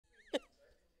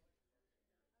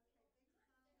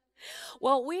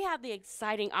Well, we have the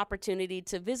exciting opportunity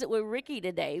to visit with Ricky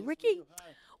today. Ricky,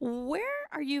 where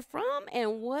are you from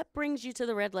and what brings you to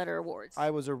the Red Letter Awards? I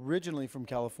was originally from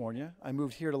California. I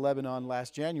moved here to Lebanon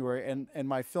last January, and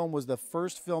my film was the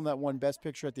first film that won Best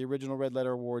Picture at the original Red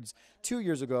Letter Awards 2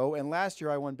 years ago. And last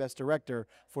year I won Best Director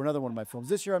for another one of my films.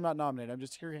 This year I'm not nominated. I'm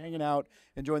just here hanging out,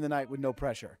 enjoying the night with no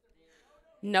pressure.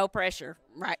 No pressure,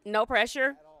 right? No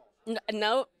pressure.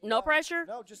 No pressure.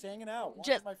 No, just hanging out.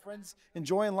 Just Watching my friends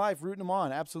enjoying life, rooting them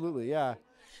on. Absolutely, yeah.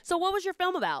 so, what was your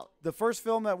film about? The first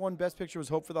film that won Best Picture was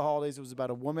Hope for the Holidays. It was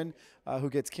about a woman who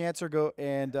gets cancer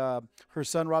and her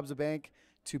son robs a bank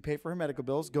to pay for her medical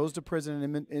bills, goes to prison,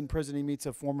 and in prison he meets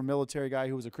a former military guy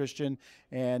who was a Christian,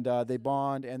 and they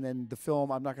bond. And then the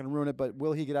film, I'm not going to ruin it, but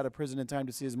will he get out of prison in time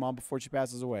to see his mom before she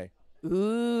passes away?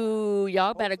 Ooh,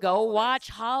 y'all better go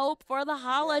watch Hope for the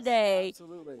Holiday.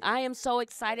 Absolutely. I am so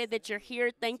excited that you're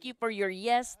here. Thank you for your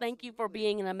yes. Thank you for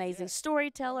being an amazing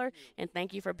storyteller. And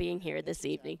thank you for being here this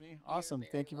evening. Awesome.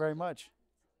 Thank you very much.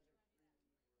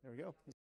 There we go.